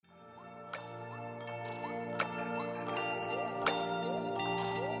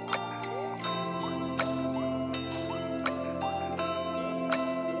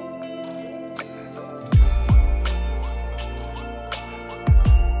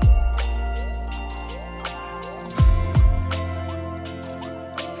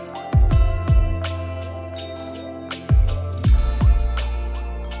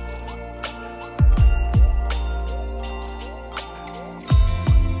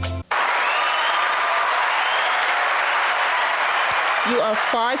You are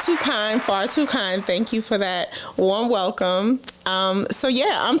far too kind, far too kind. Thank you for that warm welcome. I'm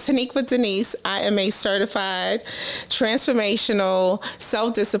Teniqua Denise. I am a certified transformational,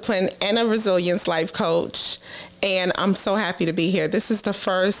 self-discipline, and a resilience life coach. And I'm so happy to be here. This is the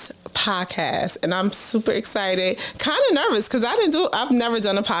first podcast, and I'm super excited. Kind of nervous because I've never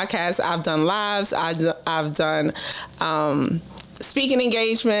done a podcast. I've done lives. I've done speaking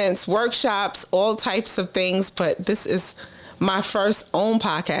engagements, workshops, all types of things. But this is my first own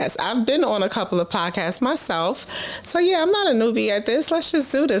podcast. I've been on a couple of podcasts myself. So yeah, I'm not a newbie at this. Let's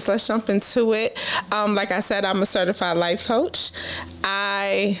just do this. Let's jump into it. Like I said, I'm a certified life coach.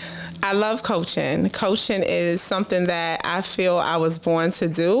 I love coaching. Coaching is something that I feel I was born to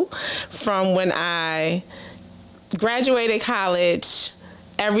do. From when I graduated college,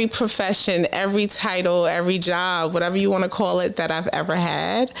 every profession, every title, every job, whatever you want to call it, that I've ever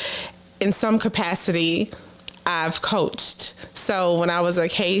had, in some capacity, I've coached. So when I was a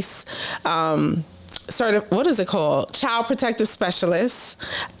case, Child protective specialist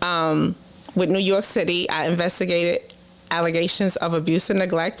with New York City, I investigated allegations of abuse and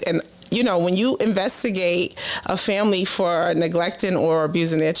neglect. And, you know, when you investigate a family for neglecting or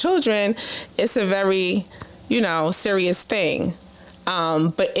abusing their children, it's a very, serious thing.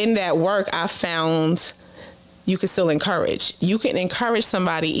 But in that work, I found you can still encourage. You can encourage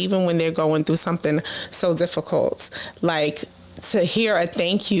somebody even when they're going through something so difficult. Like, to hear a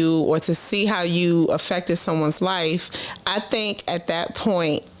thank you or to see how you affected someone's life, I think at that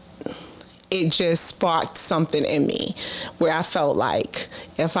point, it just sparked something in me where I felt like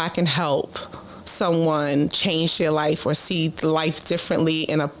if I can help someone change their life or see life differently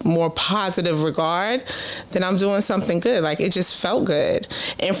in a more positive regard, then I'm doing something good. Like, it just felt good.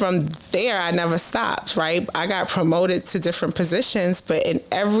 And from there, I never stopped, right? I got promoted to different positions, but in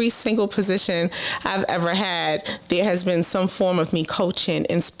every single position I've ever had, there has been some form of me coaching,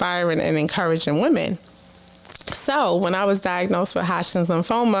 inspiring, and encouraging women. So when I was diagnosed with Hodgkin's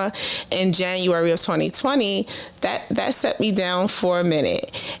lymphoma in January of 2020, that set me down for a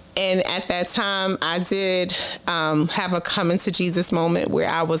minute. And at that time, I did have a coming to Jesus moment where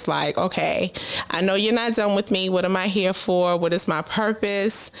I was like, okay, I know you're not done with me. What am I here for? What is my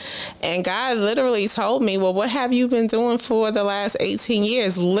purpose? And God literally told me, well, what have you been doing for the last 18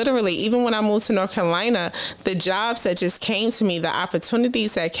 years? Literally, even when I moved to North Carolina, the jobs that just came to me, the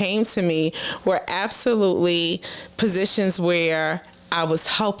opportunities that came to me were absolutely positions where I was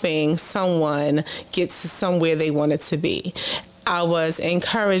helping someone get to somewhere they wanted to be. I was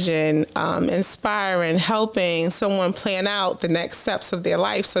encouraging, inspiring, helping someone plan out the next steps of their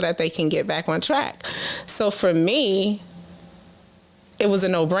life so that they can get back on track. So for me, it was a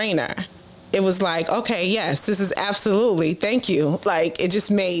no-brainer. It was like, okay, yes, this is absolutely, thank you. Like, it just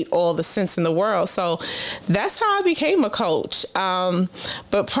made all the sense in the world. So that's how I became a coach.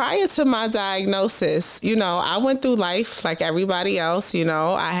 But prior to my diagnosis, I went through life like everybody else.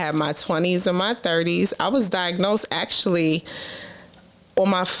 I had my 20s and my 30s. I was diagnosed actually on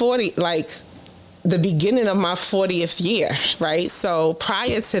my 40, like the beginning of my 40th year, right? So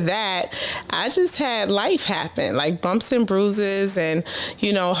prior to that, I just had life happen, like bumps and bruises and,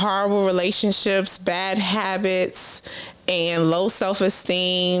 horrible relationships, bad habits, and low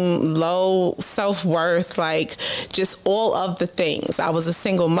self-esteem, low self-worth, like just all of the things. I was a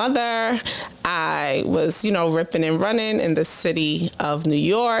single mother. I was, ripping and running in the city of New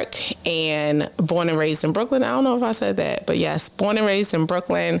York and born and raised in Brooklyn. I don't know if I said that, but yes, born and raised in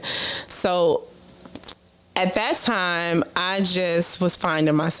Brooklyn. So at that time, I just was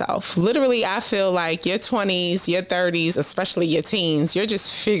finding myself. Literally, I feel like your 20s, your 30s, especially your teens, you're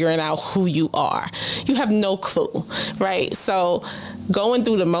just figuring out who you are. You have no clue, right? So going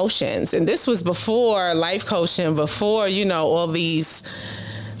through the motions, and this was before life coaching, before, all these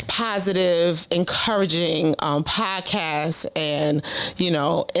positive, encouraging podcasts and,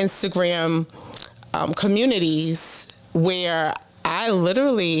 Instagram communities where I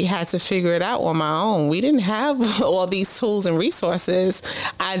literally had to figure it out on my own. We didn't have all these tools and resources.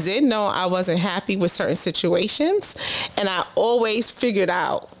 I did know I wasn't happy with certain situations, and I always figured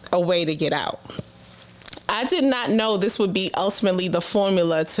out a way to get out. I did not know this would be ultimately the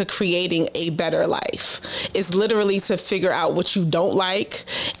formula to creating a better life. It's literally to figure out what you don't like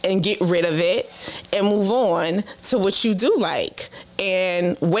and get rid of it and move on to what you do like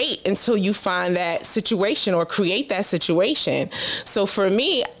and wait until you find that situation or create that situation. So for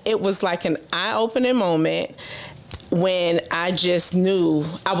me, it was like an eye-opening moment when I just knew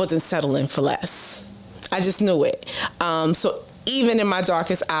I wasn't settling for less. I just knew it. So even in my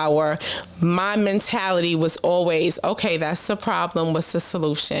darkest hour, my mentality was always, okay, that's the problem. What's the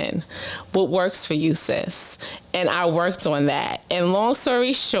solution? What works for you, sis? And I worked on that. And long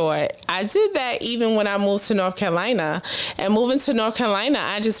story short, I did that even when I moved to North Carolina. And moving to North Carolina,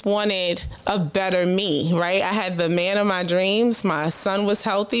 I just wanted a better me, right? I had the man of my dreams. My son was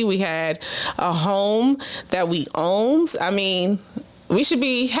healthy. We had a home that we owned. I mean, we should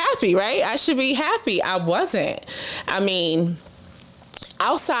be happy, right? I should be happy. I wasn't. I mean,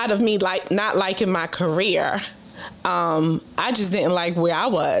 outside of me not liking my career, I just didn't like where I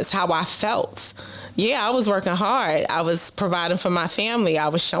was, how I felt. Yeah, I was working hard. I was providing for my family. I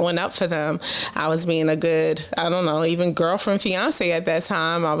was showing up for them. I was being a good, I don't know, even girlfriend, fiance at that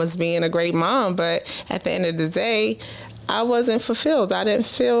time. I was being a great mom. But at the end of the day, I wasn't fulfilled. I didn't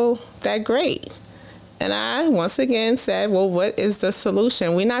feel that great. And I, once again, said, well, what is the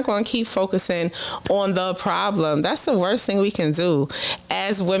solution? We're not going to keep focusing on the problem. That's the worst thing we can do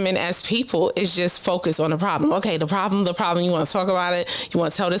as women, as people, is just focus on the problem. Okay, the problem. You want to talk about it. You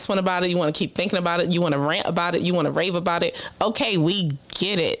want to tell this one about it. You want to keep thinking about it. You want to rant about it. You want to rave about it. Okay, we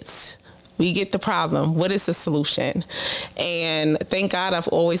get it. We get the problem. What is the solution? And thank God I've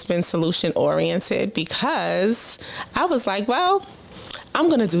always been solution oriented, because I was like, well, I'm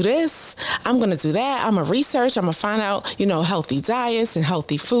going to do this. I'm going to do that. I'm going to research. I'm going to find out, healthy diets and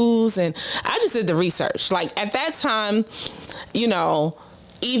healthy foods. And I just did the research. Like at that time,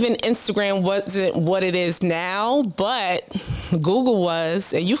 even Instagram wasn't what it is now, but Google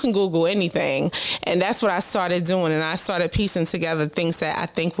was, and you can Google anything. And that's what I started doing. And I started piecing together things that I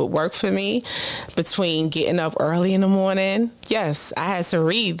think would work for me, between getting up early in the morning. Yes, I had to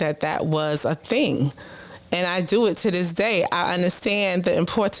read that was a thing. And I do it to this day. I understand the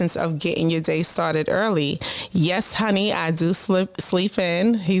importance of getting your day started early. Yes, honey, I do sleep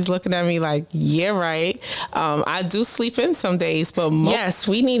in. He's looking at me like, yeah, right. I do sleep in some days, but yes,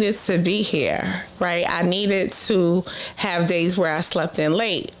 we needed to be here, right? I needed to have days where I slept in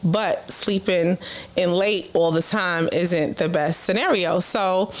late, but sleeping in late all the time isn't the best scenario.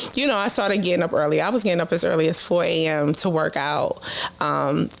 So, I started getting up early. I was getting up as early as 4 a.m. to work out,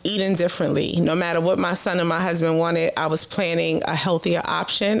 eating differently. No matter what my son and my husband wanted, I was planning a healthier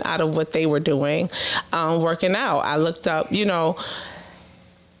option out of what they were doing. Working out, I looked up,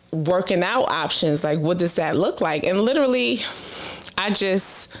 working out options, like what does that look like? And literally, I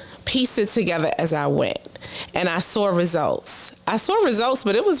just pieced it together as I went. And I saw results,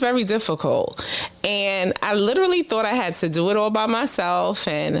 but it was very difficult. And I literally thought I had to do it all by myself,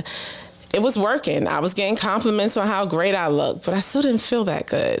 and it was working. I was getting compliments on how great I looked, but I still didn't feel that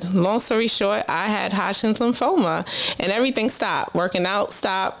good. Long story short, I had Hodgkin's lymphoma, and everything stopped. Working out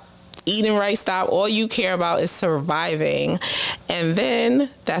stopped. Eating right stopped. All you care about is surviving. And then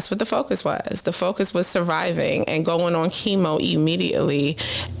that's what the focus was. The focus was surviving and going on chemo immediately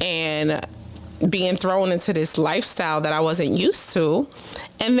and being thrown into this lifestyle that I wasn't used to.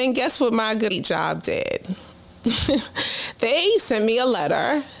 And then guess what my good job did? They sent me a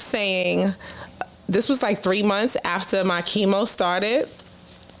letter saying, this was like 3 months after my chemo started.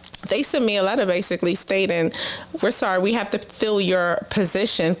 They sent me a letter basically stating, we're sorry, we have to fill your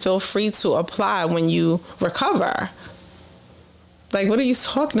position. Feel free to apply when you recover. Like, what are you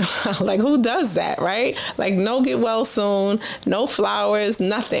talking about? Like, who does that, right? Like, no get well soon, no flowers,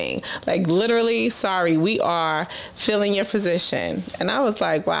 nothing. Like, literally, sorry, we are filling your position. And I was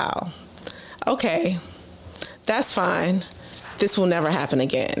like, wow, okay. That's fine. This will never happen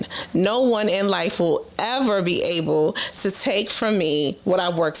again. No one in life will ever be able to take from me what I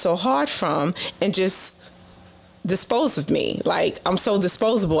worked so hard from and just dispose of me. Like, I'm so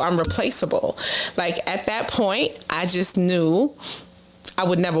disposable. I'm replaceable. Like, at that point, I just knew I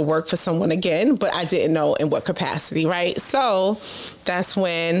would never work for someone again, but I didn't know in what capacity, right? So that's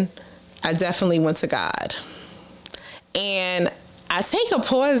when I definitely went to God. And I take a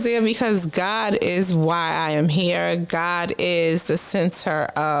pause there because God is why I am here. God is the center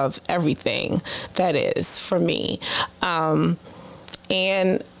of everything that is for me.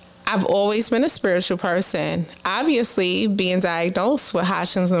 And I've always been a spiritual person. Obviously, being diagnosed with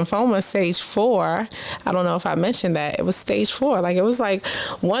Hodgkin's lymphoma, stage 4, I don't know if I mentioned that. It was stage 4. Like, it was like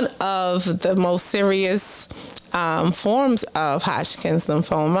one of the most serious forms of Hodgkin's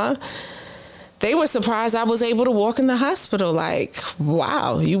lymphoma. They were surprised I was able to walk in the hospital. Like,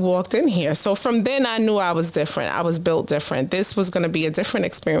 wow, you walked in here. So from then I knew I was different. I was built different. This was going to be a different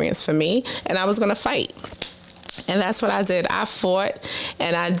experience for me, and I was going to fight. And that's what I did. I fought,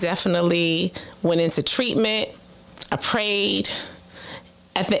 and I definitely went into treatment. I prayed.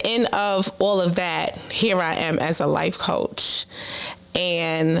 At the end of all of that, here I am as a life coach.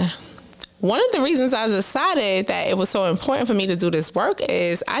 And one of the reasons I decided that it was so important for me to do this work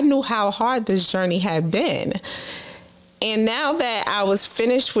is I knew how hard this journey had been. And now that I was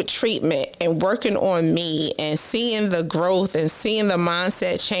finished with treatment and working on me and seeing the growth and seeing the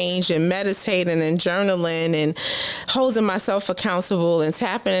mindset change and meditating and journaling and holding myself accountable and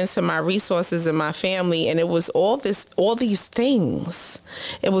tapping into my resources and my family, and it was all these things.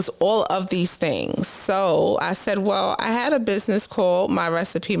 It was all of these things. So I said, well, I had a business called My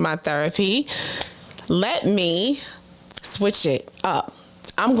Recipe, My Therapy. Let me switch it up.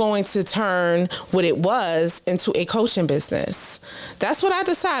 I'm going to turn what it was into a coaching business. That's what I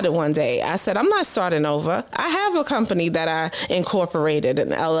decided one day. I said, I'm not starting over. I have a company that I incorporated, an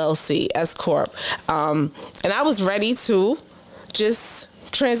LLC, S Corp. And I was ready to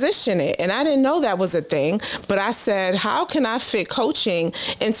just transition it. And I didn't know that was a thing. But I said, how can I fit coaching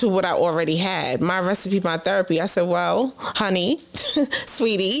into what I already had? My Recipe, My Therapy. I said, well, honey,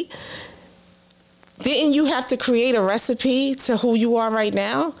 sweetie, didn't you have to create a recipe to who you are right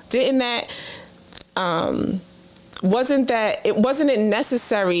now? Didn't that, wasn't it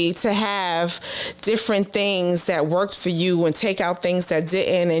necessary to have different things that worked for you and take out things that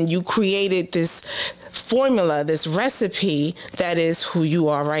didn't, and you created this formula, this recipe that is who you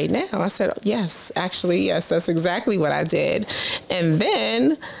are right now? I said, yes, actually, yes, that's exactly what I did. And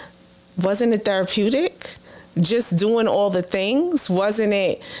then, wasn't it therapeutic? Just doing all the things,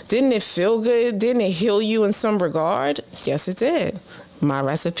 didn't it feel good? Didn't it heal you in some regard? Yes, it did. My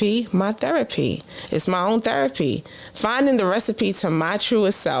recipe, my therapy. It's my own therapy. Finding the recipe to my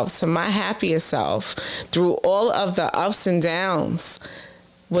truest self, to my happiest self, through all of the ups and downs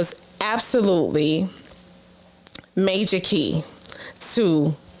was absolutely major key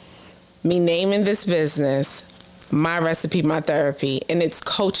to me naming this business My Recipe, My Therapy, in its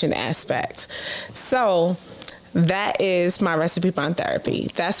coaching aspect. So that is My Recipe, My Therapy.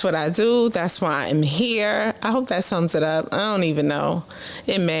 That's what I do. That's why I'm here. I hope that sums it up. I don't even know.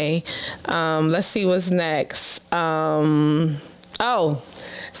 It may. Let's see what's next.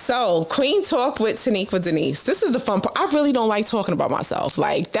 So Queen Talk with Teniqua Denise. This is the fun part. I really don't like talking about myself.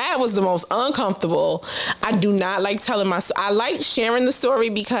 Like, that was the most uncomfortable. I do not like telling my story. I like sharing the story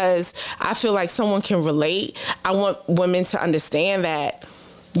because I feel like someone can relate. I want women to understand that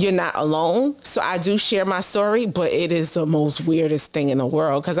you're not alone. So I do share my story, but it is the most weirdest thing in the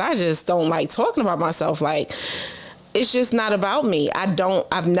world because I just don't like talking about myself. Like, it's just not about me. I've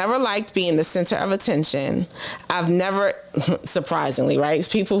never liked being the center of attention. I've never, surprisingly, right?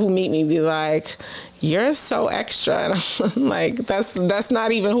 People who meet me be like, you're so extra. And I'm like, that's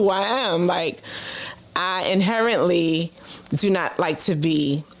not even who I am. Like, I inherently do not like to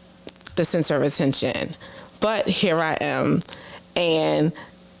be the center of attention, but here I am. And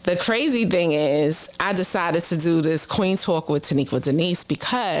the crazy thing is, I decided to do this Queen Talk with Teniqua Denise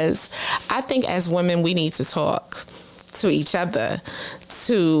because I think as women, we need to talk to each other,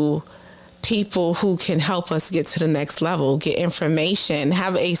 to people who can help us get to the next level, get information,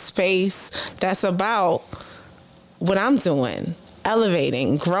 have a space that's about what I'm doing,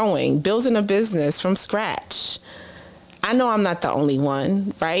 elevating, growing, building a business from scratch. I know I'm not the only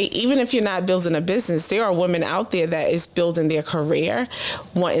one, right? Even if you're not building a business, there are women out there that is building their career,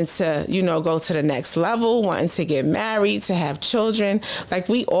 wanting to, go to the next level, wanting to get married, to have children. Like,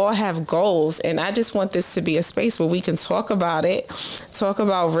 we all have goals. And I just want this to be a space where we can talk about it, talk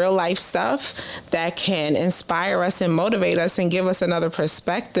about real life stuff that can inspire us and motivate us and give us another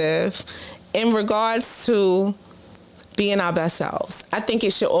perspective in regards to being our best selves. I think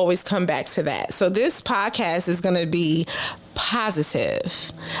it should always come back to that. So this podcast is going to be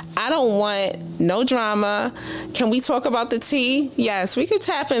positive. I don't want no drama. Can we talk about the tea? Yes, we could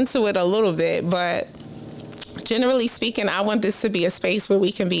tap into it a little bit, but generally speaking, I want this to be a space where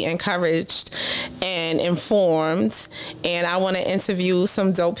we can be encouraged and informed. And I want to interview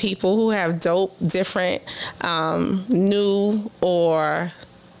some dope people who have dope, different, new or,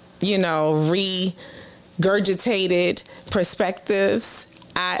 regurgitated perspectives.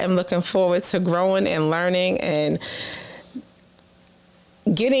 I am looking forward to growing and learning and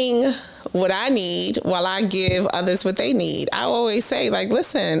getting what I need while I give others what they need. I always say,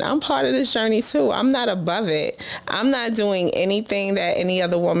 listen, I'm part of this journey too. I'm not above it. I'm not doing anything that any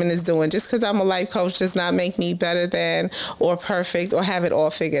other woman is doing. Just because I'm a life coach does not make me better than or perfect or have it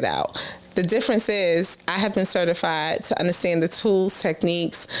all figured out. The difference is I have been certified to understand the tools,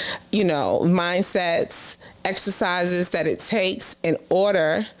 techniques, mindsets, exercises that it takes in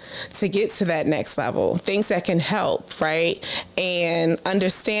order to get to that next level, things that can help, right? And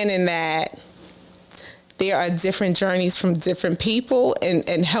understanding that there are different journeys from different people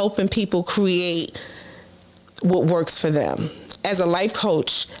and helping people create what works for them. As a life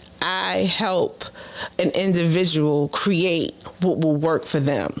coach, I help an individual create what will work for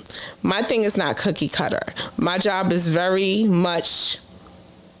them. My thing is not cookie cutter. My job is very much,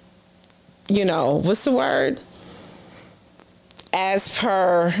 what's the word? As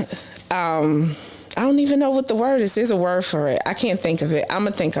per, I don't even know what the word is. There's a word for it. I can't think of it. I'm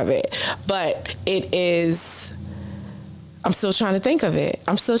going to think of it. But it is, I'm still trying to think of it.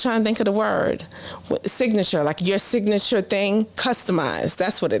 I'm still trying to think of the word. Signature, like your signature thing, customized.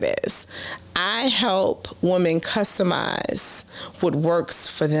 That's what it is. I help women customize what works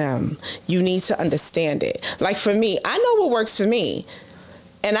for them. You need to understand it. Like for me, I know what works for me.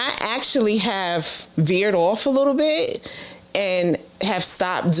 And I actually have veered off a little bit and have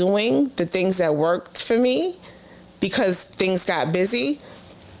stopped doing the things that worked for me because things got busy.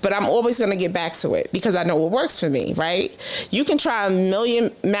 But I'm always going to get back to it because I know what works for me, right? You can try 1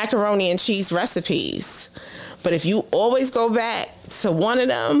 million macaroni and cheese recipes, but if you always go back to one of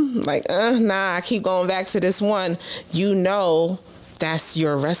them, like, I keep going back to this one, that's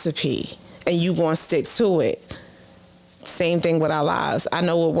your recipe and you going to stick to it. Same thing with our lives. I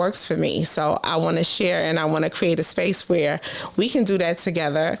know what works for me. So I want to share and I want to create a space where we can do that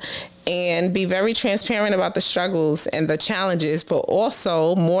together and be very transparent about the struggles and the challenges, but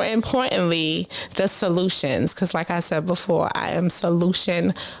also, more importantly, the solutions. Because like I said before, I am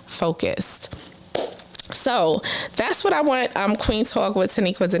solution focused. So that's what I want Queen Talk with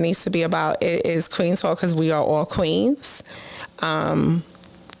Teniqua Denise to be about. It is Queen Talk because we are all queens.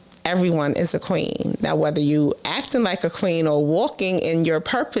 Everyone is a queen. Now, whether you acting like a queen or walking in your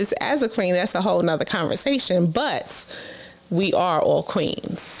purpose as a queen, that's a whole nother conversation. But we are all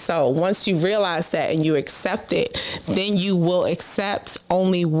queens. So once you realize that and you accept it, then you will accept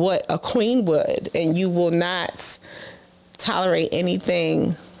only what a queen would. And you will not tolerate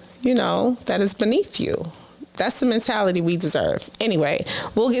anything, that is beneath you. That's the mentality we deserve. Anyway,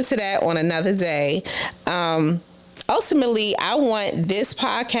 we'll get to that on another day. Ultimately, I want this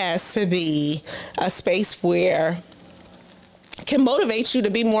podcast to be a space where can motivate you to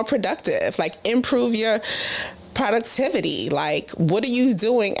be more productive, like improve your productivity. Like, what are you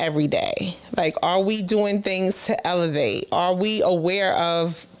doing every day? Like, are we doing things to elevate? Are we aware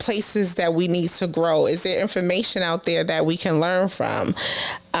of places that we need to grow? Is there information out there that we can learn from?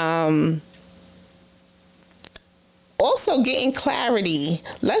 Also, getting clarity.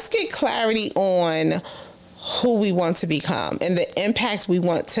 Let's get clarity on who we want to become and the impact we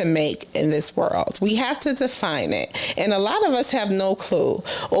want to make in this world. We have to define it. And a lot of us have no clue,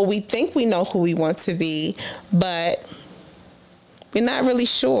 or we think we know who we want to be, but we're not really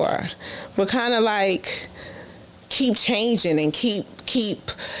sure. We're kind of like keep changing and keep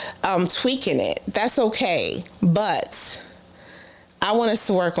tweaking it. That's okay. But I want us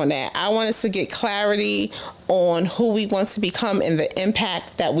to work on that. I want us to get clarity on who we want to become and the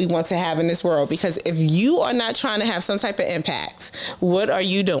impact that we want to have in this world. Because if you are not trying to have some type of impact, what are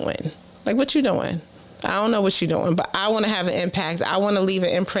you doing? Like, what you doing? I don't know what you're doing, but I want to have an impact. I want to leave an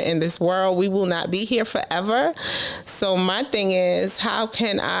imprint in this world. We will not be here forever. So my thing is, how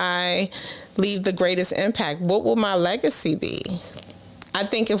can I leave the greatest impact? What will my legacy be? I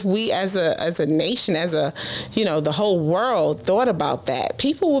think if we as a nation, the whole world thought about that,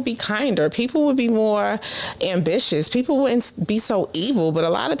 people would be kinder. People would be more ambitious. People wouldn't be so evil. But a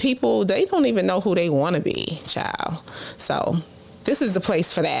lot of people, they don't even know who they want to be, child. So this is the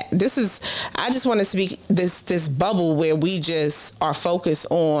place for that. I just want us to be this bubble where we just are focused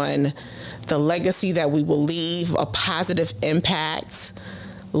on the legacy that we will leave, a positive impact,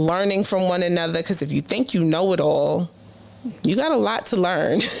 learning from one another. Because if you think you know it all, you got a lot to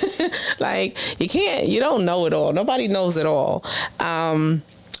learn. Like, you don't know it all. Nobody knows it all.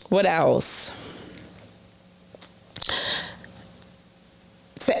 What else?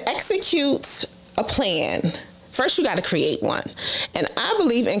 To execute a plan, first you got to create one. And I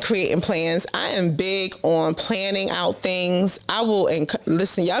believe in creating plans. I am big on planning out things.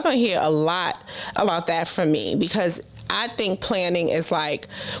 Listen, y'all gonna hear a lot about that from me, because I think planning is like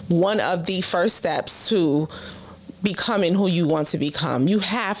one of the first steps to becoming who you want to become. You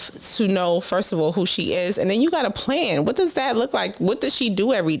have to know, first of all, who she is, and then you got to plan. What does that look like? What does she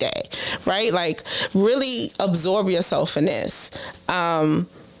do every day? Right? Like, really absorb yourself in this.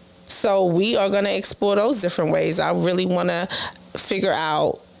 So we are going to explore those different ways. I really want to figure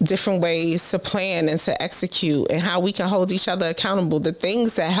out different ways to plan and to execute, and how we can hold each other accountable, the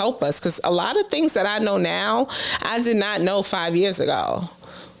things that help us. Because a lot of things that I know now, I did not know 5 years ago.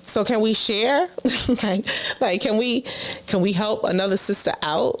 So can we share? like, can we help another sister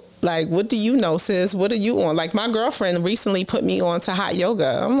out? Like, what do you know, sis? What are you on? Like, my girlfriend recently put me on to hot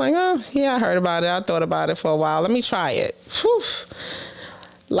yoga. I'm like, oh, yeah, I heard about it. I thought about it for a while. Let me try it. Whew.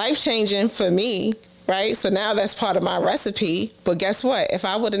 life-changing for me, right? So now that's part of my recipe. But guess what? If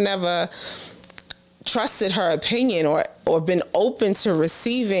I would have never trusted her opinion or been open to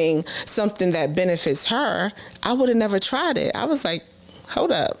receiving something that benefits her, I would have never tried it. I was like,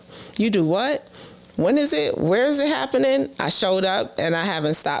 hold up. You do what? When is it? Where is it happening? I showed up and I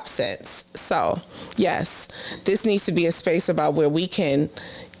haven't stopped since. So, yes, this needs to be a space about where we can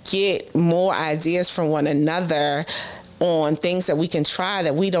get more ideas from one another on things that we can try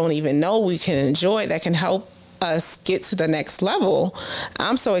that we don't even know we can enjoy, that can help us get to the next level.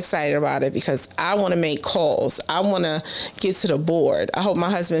 I'm so excited about it because I want to make calls. I want to get to the board. I hope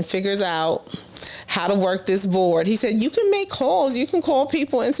my husband figures out how to work this board. He said, you can make calls. You can call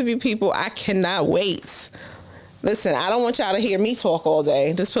people, interview people. I cannot wait. Listen, I don't want y'all to hear me talk all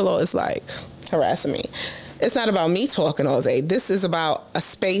day. This pillow is like harassing me. It's not about me talking all day. This is about a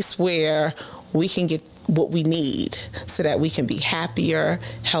space where we can get what we need so that we can be happier,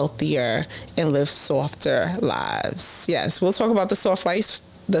 healthier, and live softer lives. Yes, we'll talk about the soft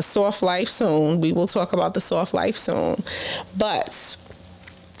life soon. We will talk about the soft life soon. But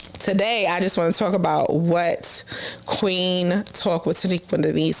today, I just want to talk about what Queen Talk with Teniqua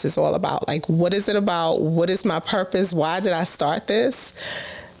Denise is all about. Like, what is it about? What is my purpose? Why did I start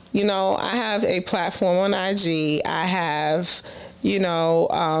this? You know, I have a platform on IG. I have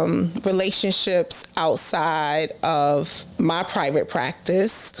relationships outside of my private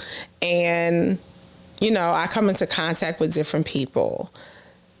practice. And, I come into contact with different people.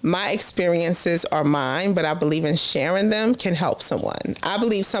 My experiences are mine, but I believe in sharing them can help someone. I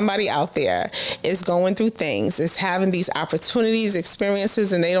believe somebody out there is going through things, is having these opportunities,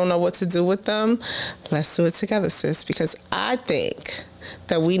 experiences, and they don't know what to do with them. Let's do it together, sis, because I think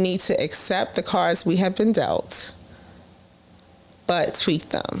that we need to accept the cards we have been dealt, but tweak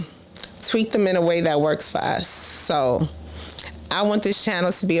them in a way that works for us. So I want this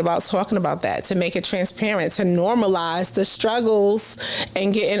channel to be about talking about that, to make it transparent, to normalize the struggles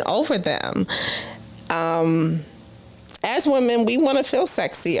and getting over them. As women, we want to feel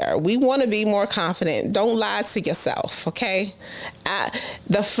sexier. We want to be more confident. Don't lie to yourself, okay?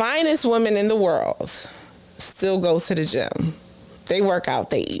 The finest women in the world still go to the gym. They work out,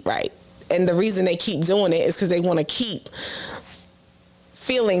 they eat right. And the reason they keep doing it is because they want to keep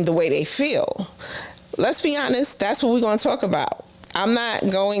feeling the way they feel. Let's be honest, that's what we're going to talk about. I'm not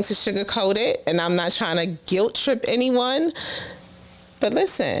going to sugarcoat it, and I'm not trying to guilt trip anyone. But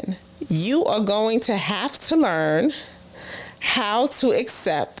listen, you are going to have to learn how to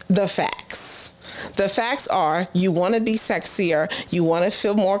accept the facts. The facts are you want to be sexier, you want to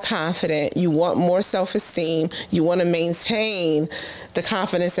feel more confident, you want more self-esteem, you want to maintain the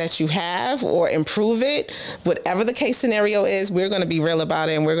confidence that you have or improve it. Whatever the case scenario is, we're going to be real about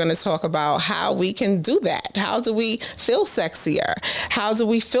it, and we're going to talk about how we can do that. How do we feel sexier? How do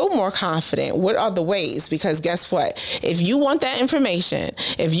we feel more confident? What are the ways? Because guess what? If you want that information,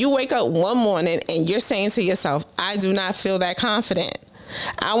 if you wake up one morning and you're saying to yourself, I do not feel that confident,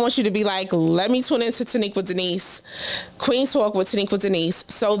 I want you to be like, let me tune into Teniqua Denise, Queen Talk with Teniqua Denise,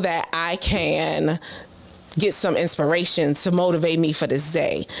 so that I can get some inspiration to motivate me for this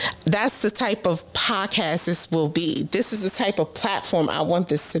day. That's the type of podcast this will be. This is the type of platform I want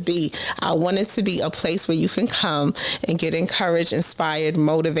this to be. I want it to be a place where you can come and get encouraged, inspired,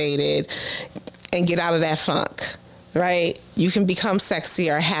 motivated, and get out of that funk. Right? You can become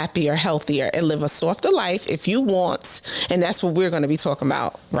sexier, happier, healthier, and live a softer life if you want. And that's what we're going to be talking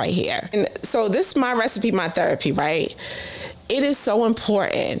about right here. And so this is my recipe, my therapy, right? It is so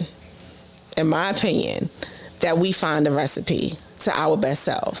important, in my opinion, that we find a recipe to our best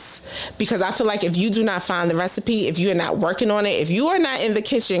selves. Because I feel like if you do not find the recipe, if you're not working on it, if you are not in the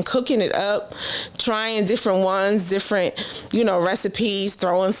kitchen cooking it up, trying different ones, different, recipes,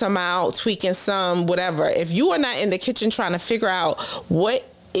 throwing some out, tweaking some, whatever. If you are not in the kitchen trying to figure out what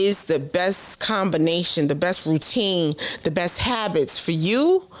is the best combination, the best routine, the best habits for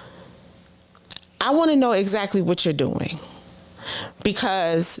you, I want to know exactly what you're doing.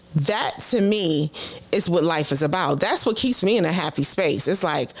 Because that, to me, is what life is about. That's what keeps me in a happy space. It's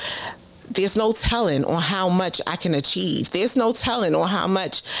like, there's no telling on how much I can achieve. There's no telling on how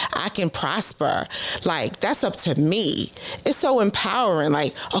much I can prosper. Like, that's up to me. It's so empowering.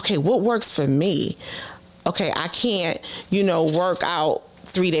 Like, okay, what works for me? Okay, I can't, work out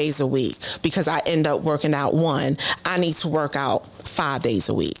 3 days a week because I end up working out 1. I need to work out 5 days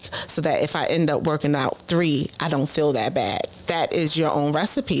a week so that if I end up working out 3, I don't feel that bad. That is your own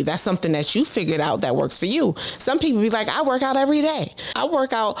recipe. That's something that you figured out that works for you. Some people be like, I work out every day. I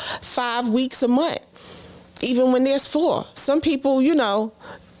work out 5 weeks a month, even when there's 4. Some people,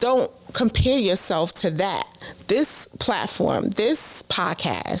 don't compare yourself to that. This platform, this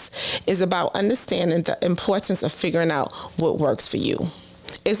podcast is about understanding the importance of figuring out what works for you.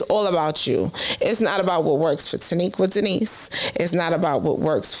 It's all about you. It's not about what works for Teniqua Denise. It's not about what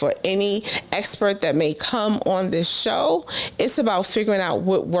works for any expert that may come on this show. It's about figuring out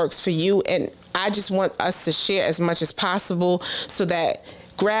what works for you. And I just want us to share as much as possible so that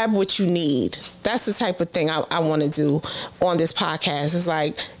grab what you need. That's the type of thing I want to do on this podcast. It's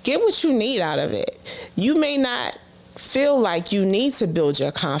like, get what you need out of it. You may not feel like you need to build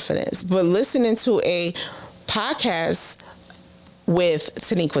your confidence, but listening to a podcast with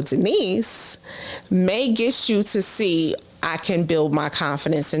Teniqua Denise may get you to see I can build my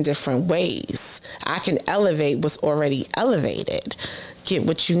confidence in different ways. I can elevate what's already elevated. Get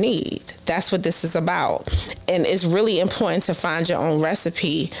what you need. That's what this is about. And it's really important to find your own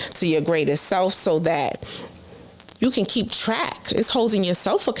recipe to your greatest self so that you can keep track. It's holding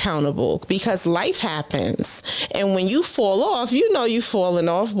yourself accountable because life happens. And when you fall off, you know you're falling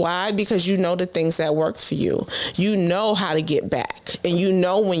off. Why? Because you know the things that worked for you. You know how to get back. And you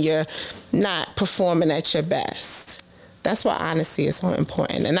know when you're not performing at your best. That's why honesty is so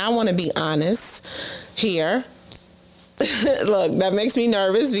important. And I want to be honest here. Look, that makes me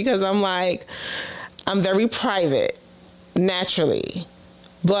nervous because I'm very private naturally.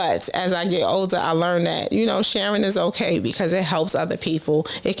 But as I get older, I learned that, sharing is okay because it helps other people.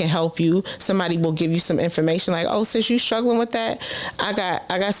 It can help you. Somebody will give you some information like, oh, since you're struggling with that, I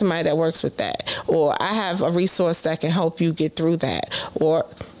got somebody that works with that. Or I have a resource that can help you get through that. Or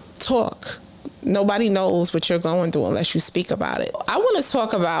talk. Nobody knows what you're going through unless you speak about it. I want to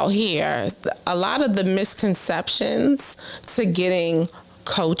talk about here a lot of the misconceptions to getting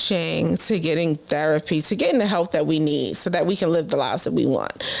coaching, to getting therapy, to getting the help that we need so that we can live the lives that we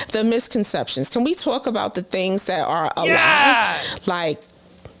want. The misconceptions. Can we talk about the things that are a lie? Like,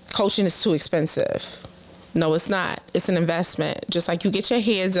 coaching is too expensive. No, it's not. It's an investment. Just like you get your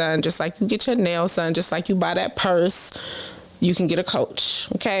hair done, just like you get your nails done, just like you buy that purse, you can get a coach,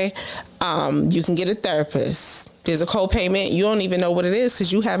 okay? You can get a therapist. There's a co-payment. You don't even know what it is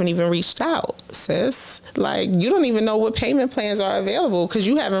because you haven't even reached out, sis. Like, you don't even know what payment plans are available because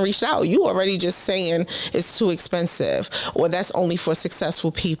you haven't reached out. You already just saying it's too expensive, or that's only for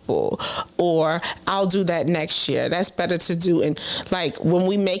successful people, or I'll do that next year. That's better to do. And like, when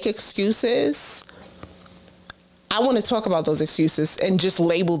we make excuses, I want to talk about those excuses and just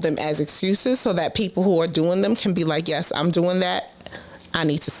label them as excuses so that people who are doing them can be like, yes, I'm doing that. I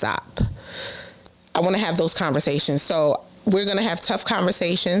need to stop. I want to have those conversations. So we're going to have tough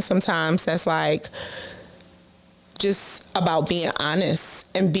conversations sometimes that's like just about being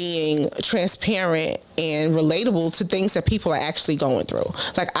honest and being transparent and relatable to things that people are actually going through.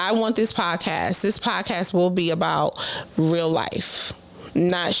 Like, I want this podcast will be about real life,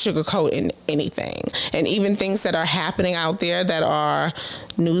 not sugarcoating anything. And even things that are happening out there that are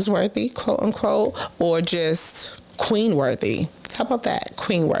newsworthy, quote unquote, or just queen-worthy. How about that?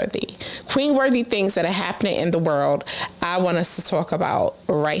 Queen-worthy. Queen-worthy things that are happening in the world, I want us to talk about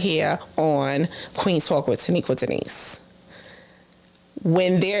right here on Queen Talk with Teniqua Denise.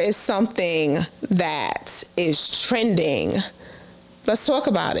 When there is something that is trending, let's talk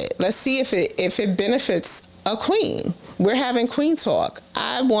about it. Let's see if it benefits a queen. We're having queen talk.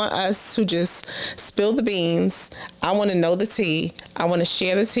 I want us to just spill the beans. I want to know the tea. I want to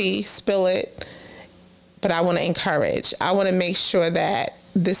share the tea, spill it. But I want to encourage. I want to make sure that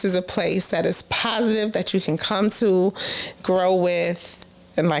this is a place that is positive, that you can come to, grow with.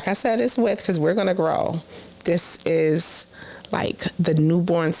 And like I said, it's with, because we're going to grow. This is like the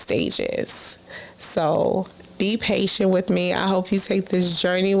newborn stages. So be patient with me. I hope you take this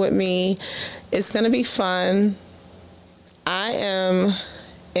journey with me. It's going to be fun. I am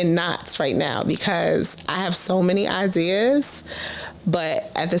in knots right now because I have so many ideas,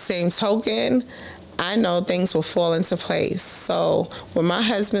 but at the same token, I know things will fall into place. So when my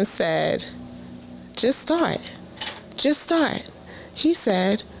husband said, just start, he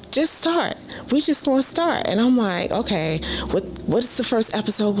said, just start. We just gonna start. And I'm like, okay, what's the first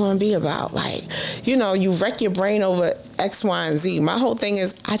episode gonna be about? Like, you wreck your brain over X, Y, and Z. My whole thing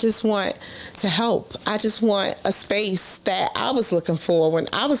is I just want to help. I just want a space that I was looking for when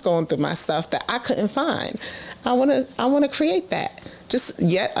I was going through my stuff that I couldn't find. I wanna create that. Just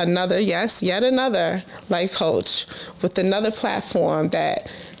yet another life coach with another platform that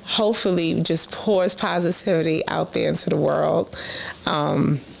hopefully just pours positivity out there into the world.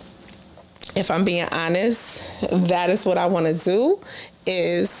 If I'm being honest, that is what I want to do,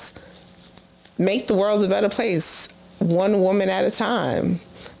 is make the world a better place, one woman at a time.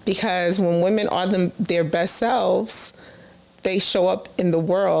 Because when women are their best selves, they show up in the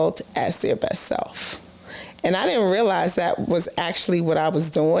world as their best self. And I didn't realize that was actually what I was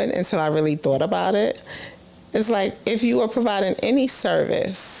doing until I really thought about it. It's like, if you are providing any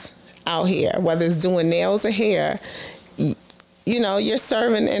service out here, whether it's doing nails or hair, you know, you're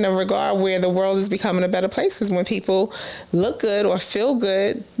serving in a regard where the world is becoming a better place, because when people look good or feel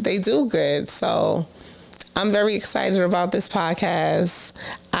good, they do good. So I'm very excited about this podcast.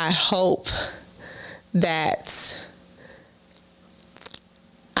 I hope that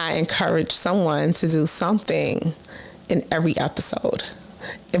I encourage someone to do something in every episode.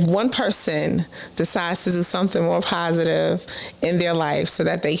 If one person decides to do something more positive in their life so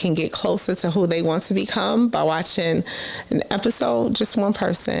that they can get closer to who they want to become by watching an episode, just one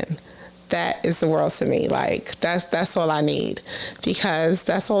person, that is the world to me. Like, that's all I need, because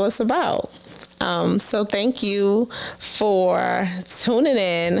that's all it's about. So thank you for tuning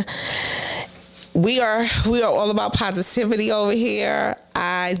in. We are all about positivity over here.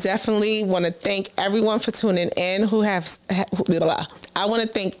 I definitely want to thank everyone for tuning in I want to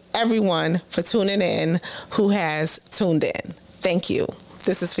thank everyone for tuning in who has tuned in. Thank you.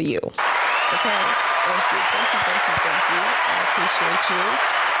 This is for you. Okay? Thank you. I appreciate you.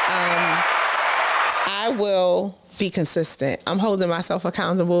 I will be consistent. I'm holding myself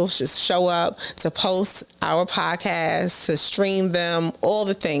accountable. Just show up to post our podcasts, to stream them, all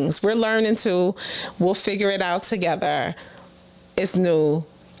the things. We're learning to. We'll figure it out together. It's new,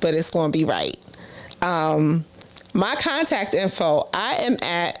 but it's going to be right. My contact info, I am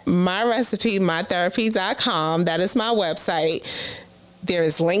at myrecipemytherapy.com. That is my website. There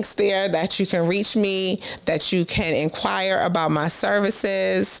is links there that you can reach me, that you can inquire about my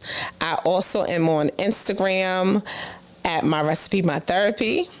services. I also am on Instagram at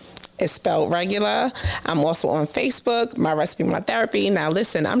myrecipemytherapy. It's spelled regular. I'm also on Facebook, My Recipe, My Therapy. Now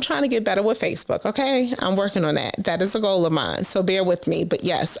listen, I'm trying to get better with Facebook, okay? I'm working on that. That is a goal of mine, so bear with me. But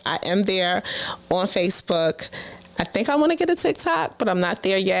yes, I am there on Facebook. I think I want to get a TikTok, but I'm not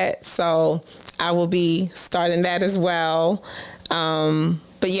there yet. So I will be starting that as well.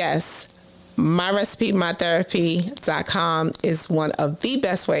 But yes, myrecipemytherapy.com is one of the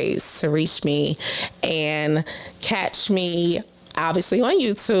best ways to reach me and catch me, obviously, on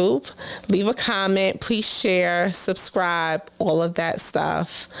YouTube. Leave a comment, please share, subscribe, all of that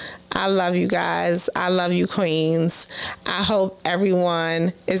stuff. I love you guys. I love you, queens. I hope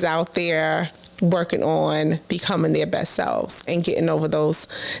everyone is out there working on becoming their best selves and getting over those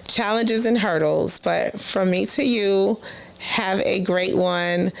challenges and hurdles. But from me to you, have a great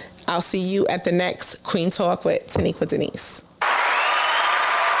one. I'll see you at the next Queen Talk with Teniqua Denise.